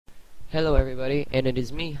Hello everybody, and it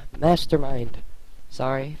is me, Mastermind.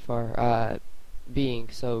 Sorry for being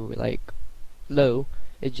so low.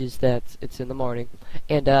 It's just that it's in the morning.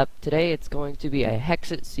 And today it's going to be a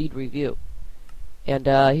Hexxit seed review. And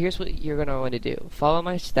here's what you're gonna want to do. Follow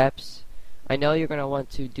my steps. I know you're gonna want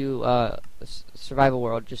to do survival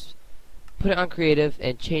world. Just put it on creative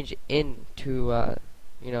and change it into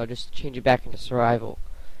just change it back into survival.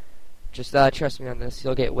 Just trust me on this.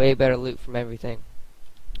 You'll get way better loot from everything.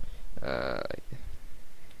 There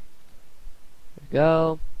we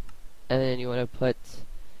go. And then you want to put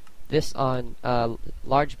this on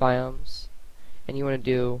large biomes, and you want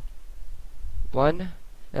to do 1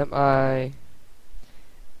 MILLION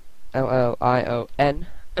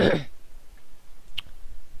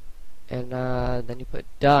and then you put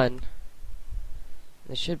done.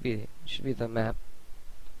 This should be the map.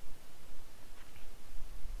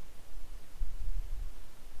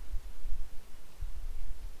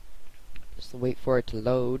 Just wait for it to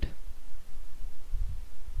load.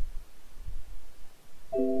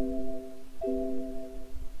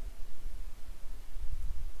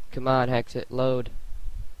 Come on, Hexxit, load.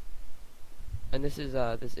 And this is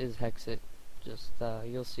Hexxit. Just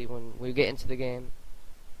you'll see when we get into the game.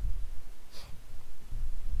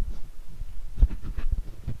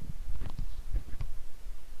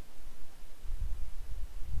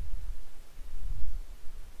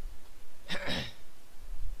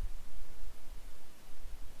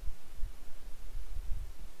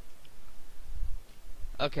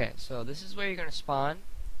 Okay, so this is where you're gonna spawn,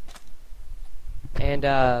 and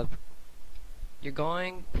crap,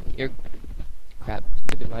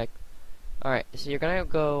 stupid mic. Alright, so you're gonna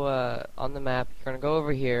go on the map. You're gonna go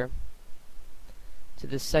over here to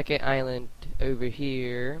the second island over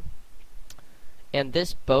here, and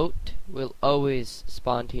this boat will always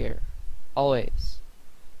spawn here, always.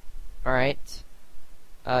 Alright,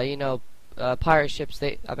 pirate ships.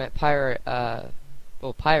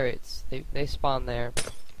 Pirates, they spawn there.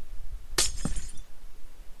 If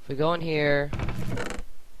we go in here,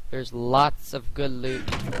 there's lots of good loot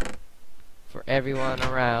for everyone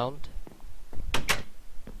around.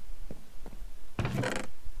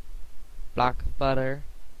 Block of butter,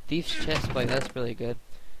 thief's chestplate, that's really good.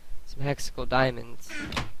 Some hexagonal diamonds.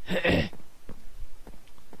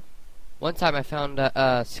 One time I found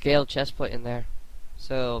a scaled chestplate in there,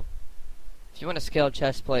 so if you want a scaled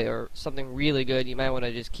chestplate or something really good, you might want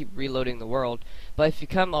to just keep reloading the world. But if you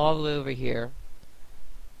come all the way over here,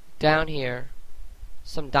 down here,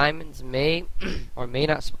 some diamonds may or may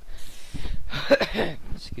not spawn.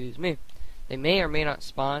 Excuse me. They may or may not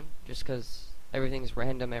spawn, just because everything's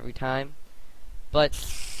random every time. But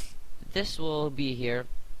this will be here.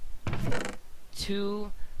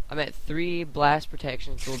 3 blast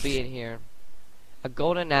protections will be in here. A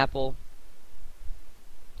golden apple,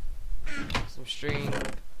 some string,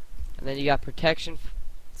 and then you got protection.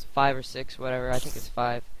 It's 5 or 6, whatever. I think it's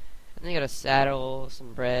 5. And then you got a saddle,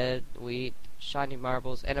 some bread, wheat, shiny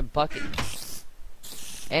marbles, and a bucket,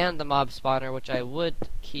 and the mob spawner, which I would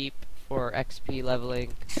keep for XP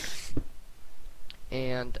leveling.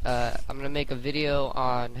 And I'm gonna make a video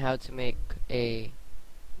on how to make a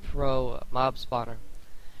pro mob spawner,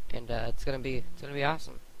 and it's gonna be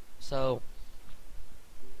awesome. So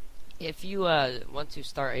if you want to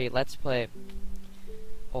start a let's play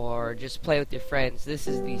or just play with your friends, this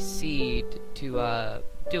is the seed to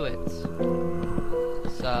do it.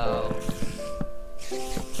 So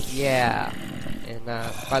yeah. And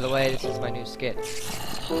by the way, this is my new skit.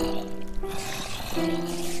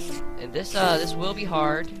 And this will be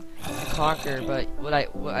hard to conquer, but what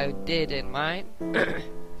I did in mine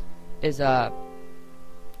is I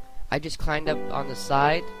just climbed up on the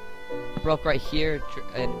side, broke right here,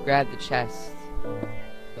 and grabbed the chest.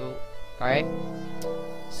 Oh, alright.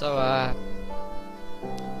 So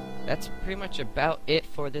that's pretty much about it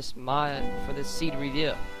for this seed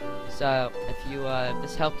review. So if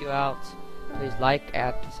this helped you out, please like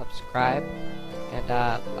and subscribe. And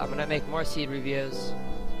I'm gonna make more seed reviews,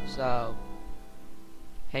 so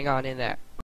hang on in there.